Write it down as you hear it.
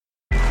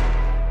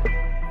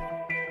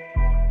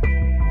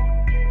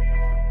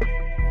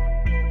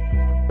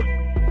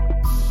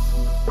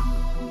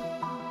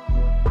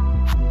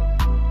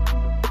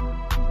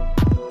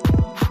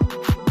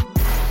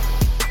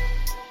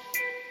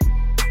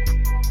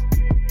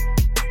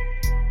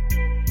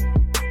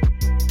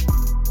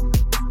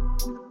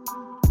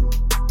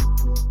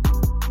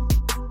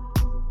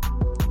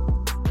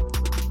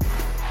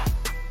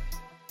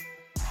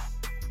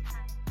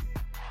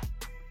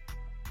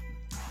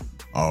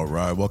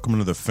right, welcome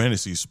to the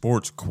Fantasy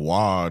Sports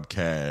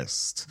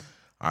Quadcast.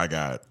 I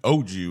got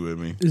OG with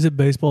me. Is it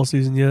baseball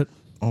season yet?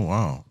 Oh,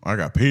 wow. I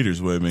got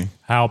Peters with me.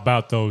 How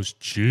about those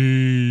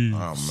Chiefs?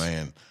 Oh,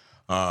 man.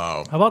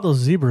 How about those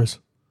zebras?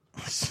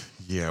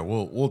 Yeah,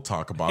 we'll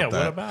talk about Yeah,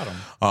 that. what about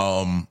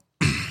them?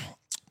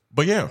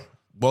 But yeah,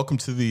 welcome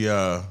to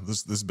the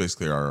this is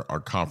basically our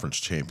conference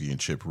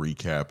championship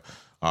recap.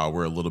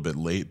 We're a little bit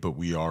late, but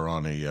we are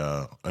on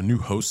a new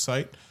host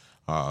site.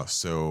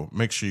 So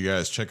make sure you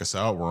guys check us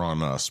out. We're on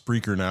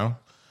Spreaker now.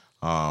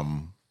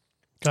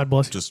 God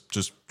bless you.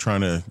 Just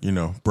trying to,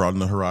 broaden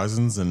the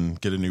horizons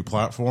and get a new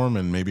platform,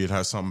 and maybe it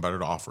has something better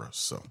to offer us.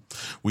 So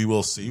we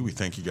will see. We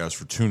thank you guys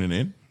for tuning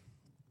in.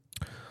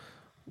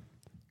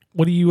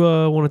 What do you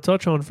want to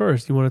touch on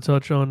first? You want to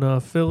touch on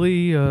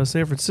Philly,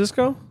 San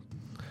Francisco?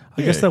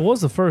 I guess that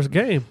was the first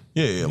game.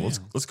 Yeah.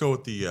 Let's go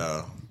with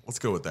the let's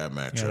go with that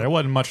matchup. Yeah, there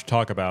wasn't much to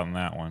talk about in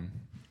that one.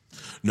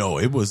 No,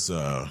 it was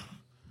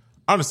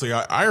honestly,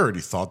 I already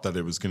thought that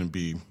it was going to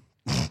be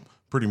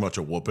pretty much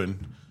a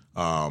whooping.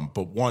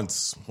 But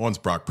once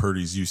Brock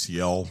Purdy's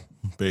UCL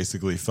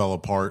basically fell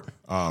apart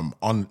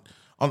on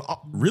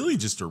really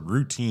just a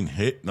routine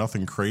hit,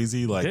 nothing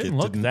crazy. Like Didn't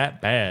look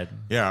that bad.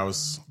 Yeah,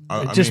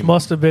 It just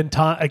must have been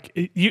time.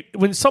 Like,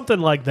 when something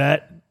like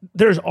that,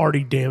 there's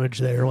already damage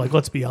there. Like,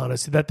 let's be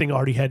honest, that thing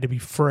already had to be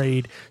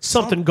frayed.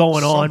 Something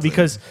going on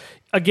because,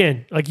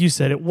 again, like you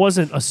said, it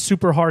wasn't a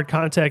super hard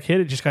contact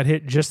hit. It just got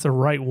hit just the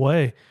right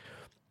way.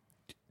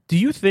 Do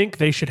you think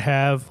they should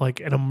have like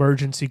an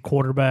emergency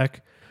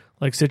quarterback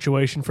like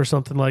situation for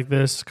something like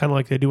this, kind of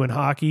like they do in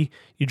hockey?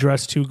 You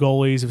dress two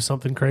goalies if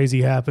something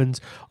crazy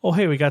happens. Oh,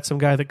 hey, we got some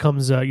guy that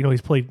comes,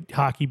 he's played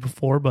hockey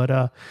before,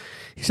 but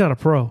he's not a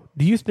pro.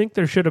 Do you think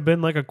there should have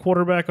been like a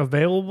quarterback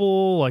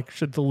available? Like,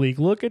 should the league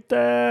look at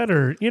that?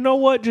 Or, you know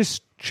what, you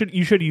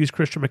should use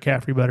Christian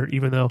McCaffrey better,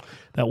 even though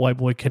that white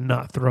boy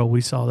cannot throw.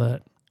 We saw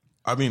that.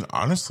 I mean,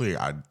 honestly,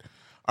 I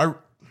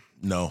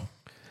no,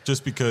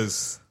 just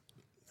because.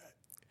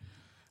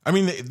 I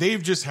mean,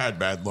 they've just had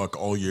bad luck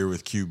all year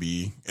with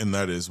QB, and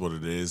that is what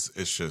it is.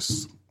 It's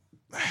just,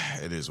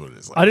 it is what it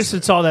is. Like I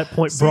just saw that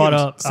point brought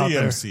up out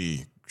there.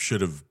 CMC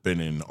should have been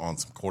in on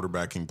some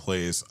quarterbacking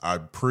plays.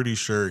 I'm pretty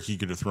sure he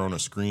could have thrown a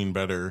screen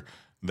better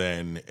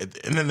than,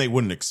 and then they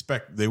wouldn't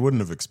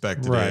have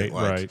expected it.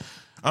 Like, right.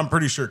 I'm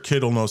pretty sure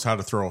Kittle knows how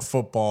to throw a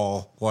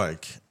football.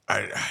 Like,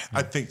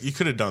 I think you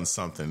could have done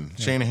something.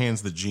 Yeah.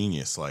 Shanahan's the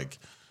genius. Like,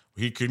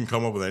 he couldn't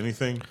come up with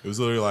anything. It was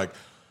literally like,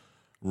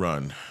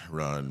 run.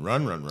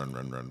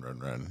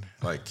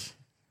 Like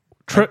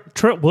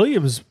Trent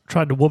Williams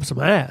tried to whoop some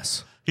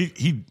ass.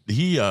 He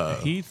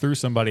threw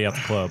somebody out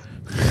the club.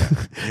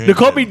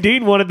 Nakobe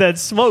Dean wanted that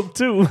smoke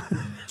too.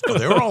 Oh,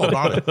 they were all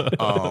about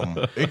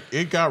it.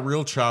 It got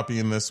real choppy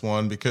in this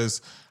one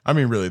because, I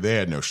mean, really, they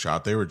had no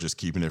shot. They were just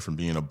keeping it from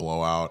being a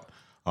blowout.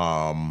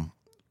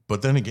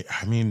 But then again,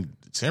 I mean,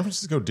 San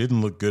Francisco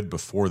didn't look good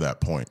before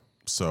that point.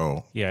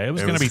 So yeah, it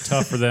was going to be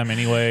tough for them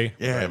anyway.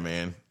 Yeah,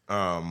 man.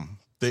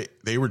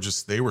 They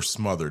were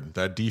smothered.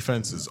 That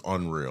defense is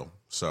unreal.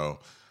 So,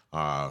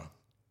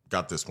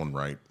 got this one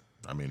right.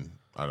 I mean,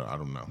 I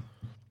don't know.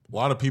 A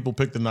lot of people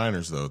picked the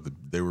Niners though.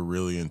 They were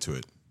really into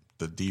it.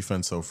 The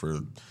defense though for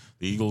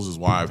the Eagles is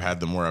why I've had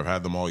them where I've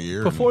had them all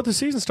year. Before the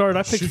season started,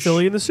 I picked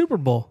Philly in the Super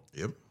Bowl.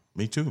 Yep,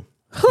 me too.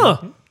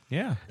 Huh?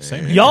 Yeah,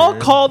 same. Y'all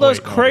called us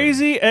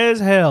crazy as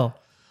hell.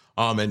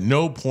 At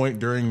no point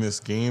during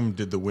this game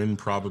did the win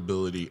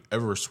probability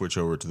ever switch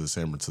over to the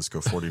San Francisco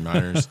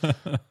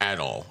 49ers at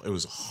all. It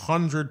was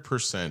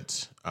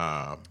 100%.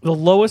 The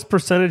lowest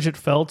percentage it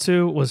fell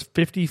to was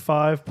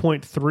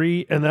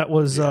 55.3, and that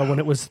was when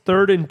it was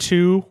 3rd and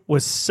 2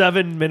 with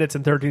 7 minutes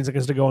and 13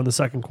 seconds to go in the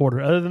second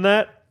quarter. Other than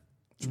that,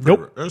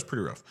 nope. It was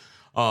pretty rough.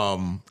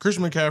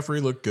 Christian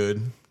McCaffrey looked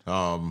good,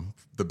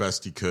 the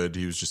best he could.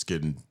 He was just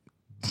getting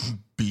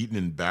beaten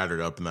and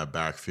battered up in that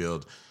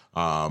backfield.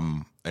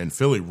 And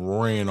Philly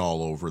ran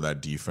all over that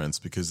defense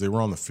because they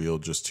were on the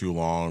field just too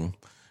long,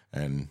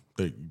 and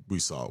we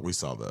saw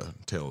the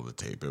tail of the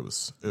tape. It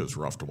was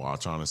rough to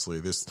watch, honestly.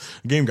 This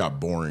game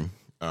got boring,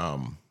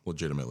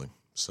 legitimately.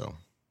 So,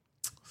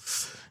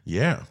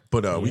 yeah,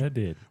 but we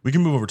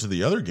can move over to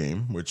the other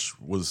game, which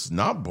was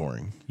not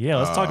boring. Yeah,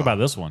 let's talk about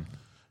this one.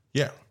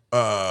 Yeah,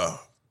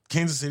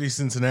 Kansas City,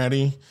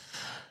 Cincinnati.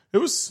 It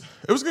was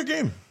a good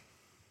game.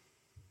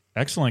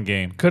 Excellent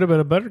game. Could have been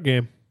a better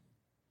game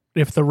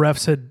if the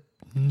refs had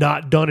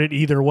not done it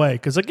either way.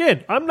 Because,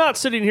 again, I'm not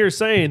sitting here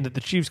saying that the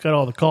Chiefs got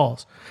all the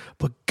calls.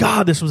 But,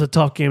 God, this was a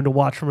tough game to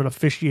watch from an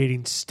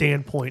officiating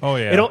standpoint. Oh,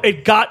 yeah.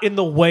 It got in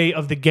the way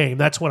of the game.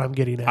 That's what I'm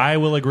getting at. I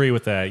will agree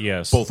with that,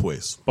 yes. Both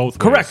ways.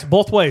 Correct,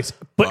 both ways.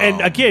 But and,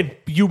 again,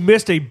 you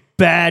missed a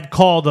bad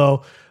call,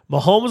 though.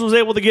 Mahomes was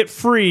able to get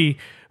free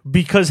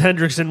because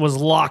Hendrickson was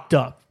locked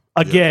up.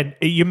 Again,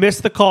 you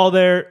missed the call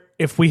there.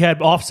 If we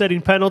had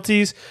offsetting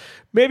penalties,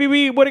 maybe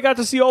we would have got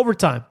to see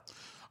overtime.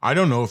 I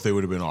don't know if they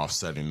would have been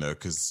offsetting though,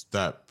 because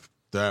that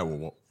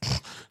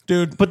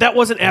dude. But that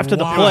wasn't after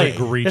the Wow. play.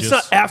 Egregious. It's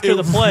not after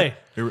the play.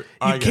 I You guess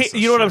can't. that's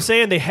You know what I'm true.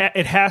 saying?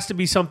 It has to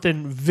be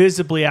something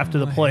visibly after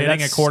the play. Hitting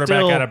That's a quarterback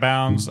still, out of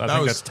bounds. I think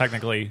was- that's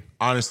technically.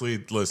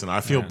 Honestly, listen,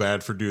 I feel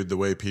bad for dude the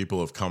way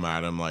people have come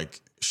at him.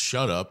 Like,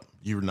 shut up.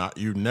 You're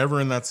never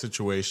in that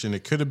situation.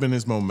 It could have been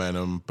his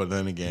momentum, but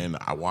then again,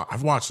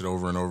 I've watched it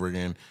over and over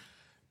again.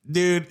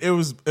 Dude, it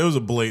was a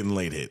blatant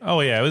late hit.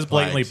 Oh yeah, it was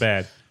blatantly Like,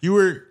 bad. You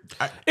were.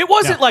 It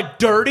wasn't like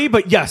dirty,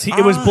 but yes,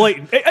 it was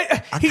blatant.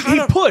 He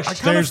kinda- pushed. I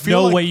kinda There's feel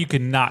no like- way you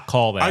could not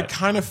call that. I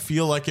kind of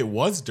feel like it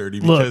was dirty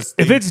Look, because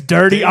if it's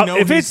dirty, they know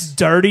if he's- it's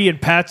dirty and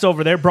Pat's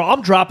over there, bro,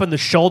 I'm dropping the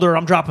shoulder.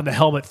 I'm dropping the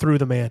helmet through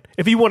the man.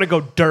 If you want to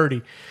go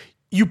dirty,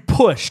 you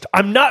pushed.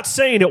 I'm not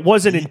saying it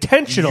wasn't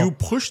intentional. you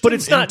pushed, but him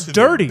it's not into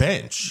dirty. The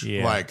bench,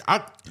 Yeah.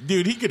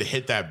 dude, he could have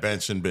hit that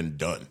bench and been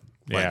done,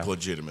 Yeah.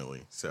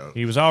 legitimately. So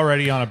he was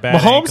already on a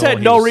bad. Mahomes ankle. had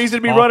He no was reason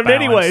to be off running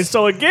balance. anyway.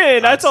 So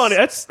again,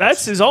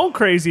 that's his own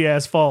crazy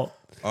ass fault.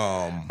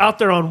 Out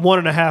there on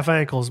 1.5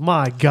 ankles.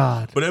 My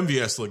God. but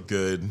MVS looked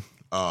good.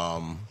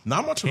 Not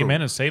much of Came a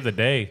in and saved the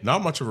day.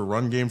 not much of a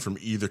run game from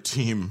either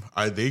team.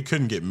 They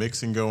couldn't get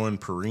Mixon going,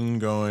 Perrine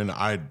going.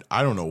 I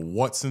don't know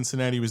what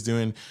Cincinnati was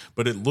doing,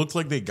 but it looked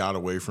like they got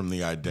away from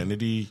the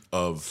identity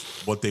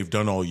of what they've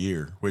done all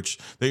year, which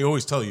they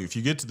always tell you, if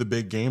you get to the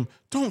big game,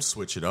 don't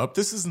switch it up.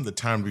 This isn't the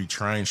time to be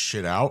trying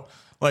shit out.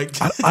 Like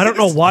I don't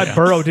know why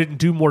Burrow didn't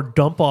do more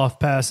dump off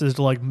passes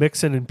to like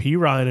Mixon and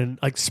Pirine and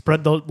like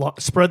spread the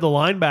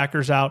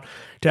linebackers out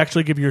to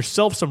actually give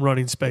yourself some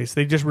running space.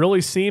 They just really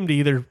seemed to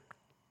either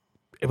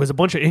it was a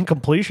bunch of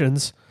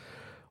incompletions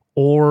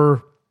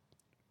or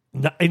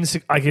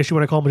I guess you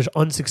want to call them just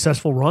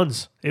unsuccessful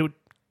runs. It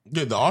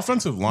Yeah, the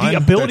offensive line, The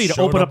ability that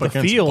to open showed up the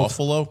against field.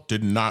 Buffalo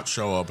did not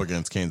show up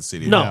against Kansas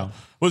City. No. at all.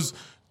 Was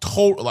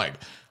total like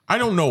I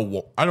don't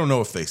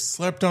know if they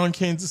slept on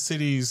Kansas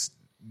City's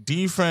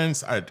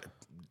defense.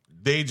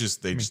 They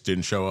just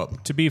didn't show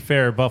up. To be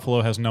fair,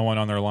 Buffalo has no one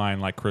on their line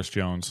like Chris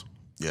Jones.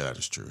 Yeah, that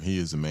is true. He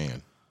is a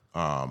man.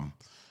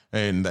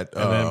 And that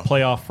And then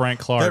playoff Frank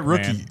Clark. that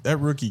man.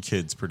 rookie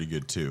kid's pretty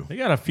good too. They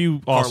got a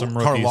few awesome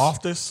rookies.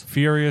 Karlaftis.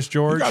 Furious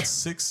George.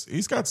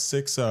 He's got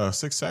six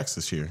sacks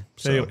this year.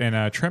 So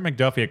And Trent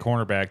McDuffie at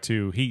cornerback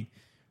too.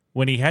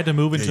 When he had to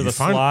move into yeah, the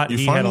slot, you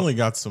he finally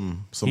got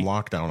some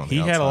lockdown on the he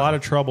outside. had a lot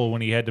of trouble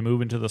when he had to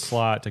move into the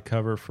slot to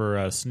cover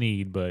for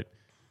Snead, but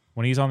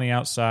when he's on the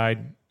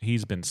outside,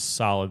 he's been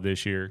solid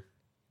this year.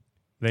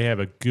 They have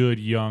a good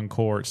young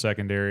core at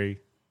secondary.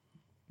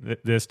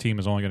 This team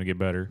is only going to get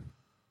better.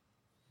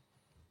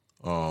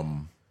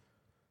 I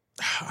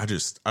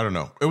don't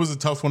know. It was a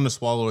tough one to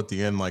swallow at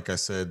the end. Like I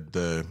said,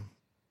 the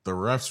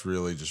refs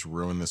really just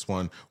ruined this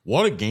one.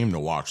 What a game to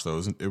watch, though.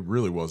 It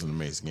really was an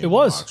amazing game. It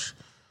was. To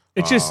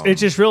watch. it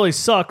just really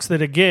sucks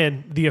that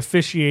again the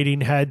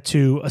officiating had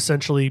to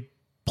essentially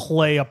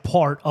play a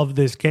part of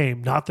this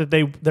game. Not that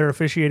they're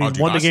officiating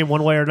dude, won the game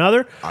one way or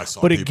another, I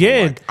saw but people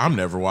again, like, I'm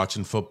never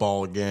watching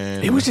football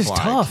again. it was just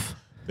Like, tough.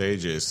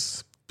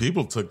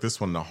 People took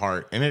this one to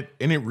heart, and it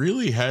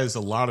really has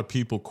a lot of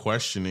people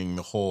questioning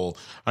the whole.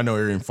 I know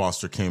Arian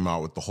Foster came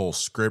out with the whole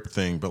script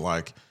thing, but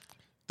like,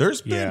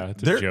 there's been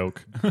It's a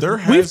joke.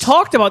 We've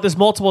talked about this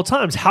multiple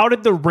times. How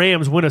did the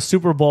Rams win a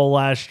Super Bowl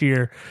last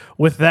year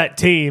with that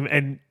team?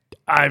 And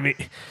I mean,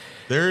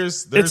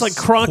 There's It's like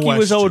Kroenke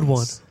was owed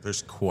one.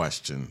 There's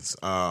questions.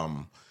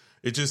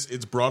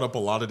 It's brought up a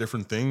lot of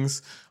different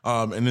things.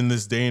 And in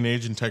this day and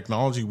age in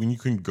technology, when you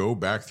can go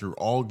back through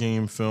all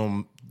game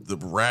film, the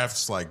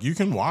refs, like you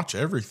can watch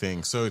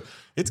everything. So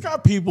it's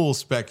got people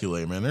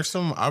speculate, man. There's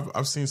some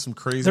I've seen some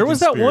crazy. there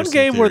was that one conspiracy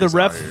game where the theories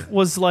out ref here.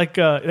 was like,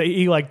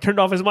 he like turned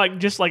off his mic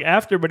just like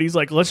after, but he's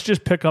like, let's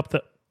just pick up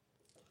the.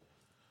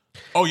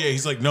 Oh yeah,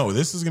 he's like, no,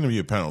 this is going to be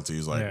a penalty.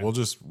 He's like,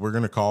 Yeah. we're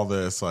going to call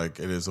this like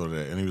it is what it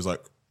is. And he was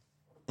like,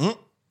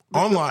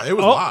 online. It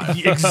was live.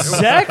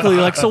 Exactly.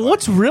 Like, so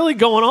what's really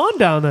going on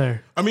down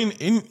there? I mean,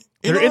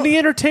 They're in the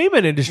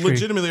entertainment industry.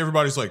 legitimately,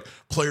 everybody's like,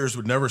 players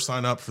would never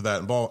sign up for that.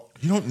 And ball,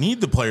 you don't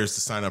need the players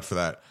to sign up for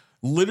that.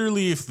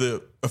 Literally, if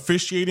the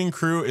officiating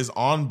crew is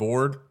on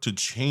board to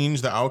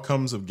change the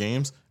outcomes of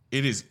games,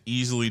 it is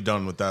easily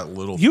done with that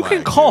little. You flag,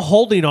 can call dude.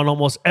 holding on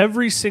almost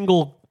every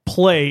single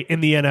play in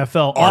the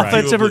NFL,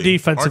 offensive or Arguably.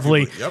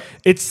 defensively. Arguably,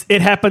 yep.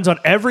 It happens on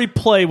every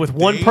play with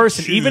one They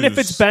person. Even if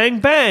choose. it's bang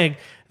bang,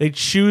 they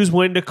choose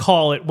when to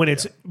call it when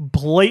it's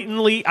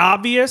blatantly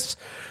obvious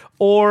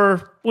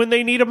or when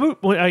they need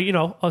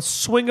a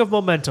swing of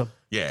momentum.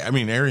 Yeah, I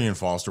mean, Arian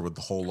Foster with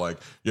the whole like,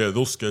 yeah,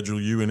 they'll schedule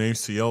you an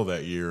ACL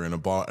that year and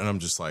and I'm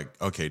just like,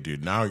 okay,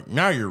 dude, now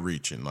you're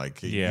reaching.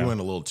 Like, Yeah. you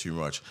went a little too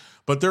much.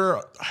 But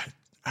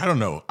I don't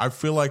know. I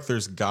feel like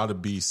there's got to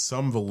be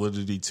some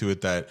validity to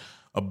it that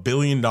 $1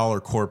 billion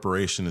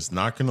corporation is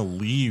not going to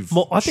leave.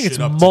 I think shit it's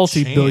up to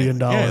multi-billion chance.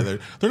 dollar. Yeah,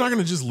 they're not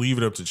going to just leave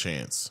it up to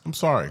chance. I'm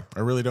sorry,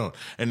 I really don't.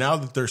 And now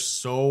that they're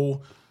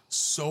so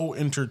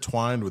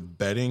intertwined with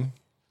betting.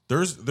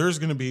 There's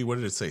going to be, what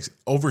did it say?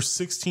 Over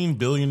 $16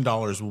 billion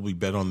will be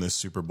bet on this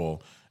Super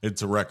Bowl.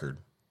 It's a record.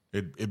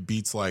 It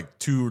beats like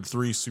 2 or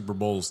 3 Super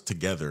Bowls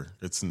together.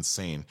 It's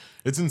insane.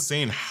 It's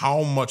insane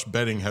how much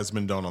betting has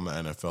been done on the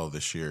NFL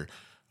this year.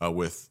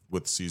 with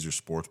Caesar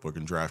Sportsbook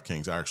and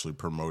DraftKings actually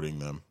promoting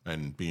them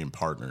and being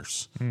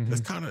partners.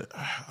 It's kind of,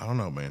 I don't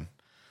know, man.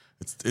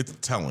 It's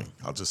telling.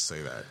 I'll just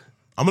say that.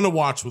 I'm going to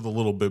watch with a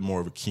little bit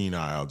more of a keen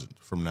eye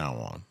from now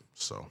on.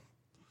 So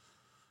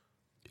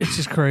it's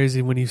just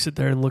crazy when you sit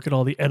there and look at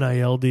all the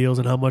NIL deals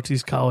and how much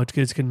these college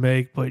kids can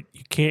make, but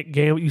you can't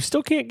gamble. You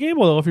still can't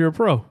gamble though if you're a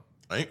pro.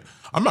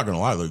 I'm not going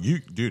to lie though.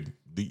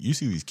 You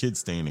see these kids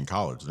staying in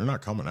college. They're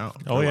not coming out.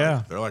 Oh,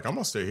 yeah. They're like, I'm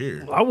going to stay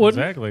here. I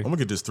wouldn't. Exactly. I'm going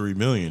to get this $3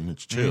 million.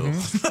 It's chill.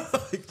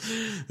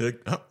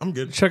 I'm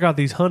good. Check out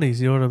these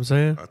honeys. You know what I'm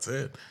saying? That's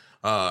it.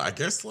 I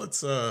guess let's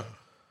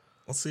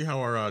see how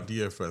our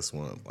DFS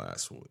went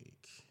last week.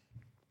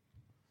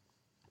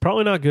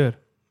 Probably not good.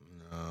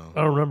 No.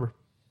 I don't remember.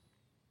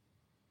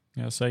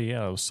 Yeah,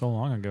 it was so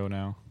long ago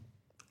now.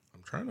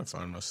 I'm trying to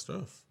find my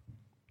stuff.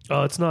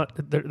 Oh, it's not.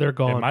 They're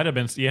gone. It might have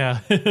been,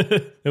 yeah.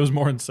 It was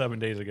more than 7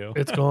 days ago.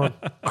 It's gone.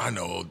 I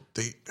know.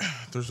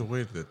 There's a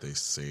way that they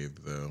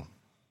saved, though.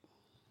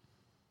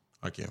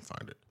 I can't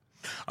find it.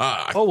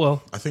 Oh,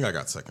 well. I think I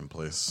got second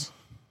place.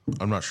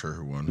 I'm not sure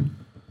who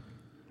won.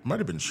 Might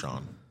have been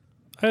Sean.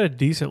 I had a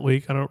decent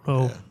week. I don't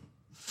know.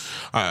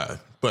 Yeah.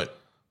 But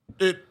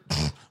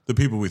the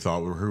people we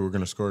thought who were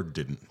going to score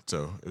didn't.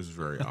 So it was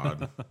very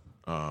odd.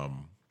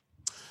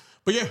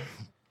 But yeah,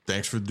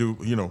 thanks for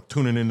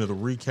tuning into the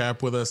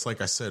recap with us.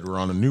 Like I said, we're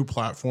on a new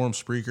platform,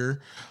 Spreaker.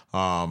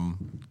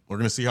 We're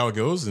going to see how it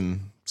goes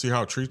and see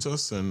how it treats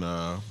us. And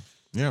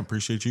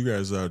appreciate you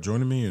guys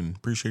joining me and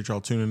appreciate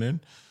y'all tuning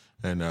in.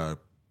 And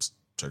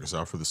check us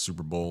out for the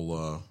Super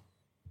Bowl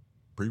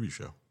preview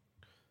show.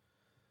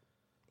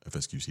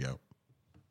 FSQC out.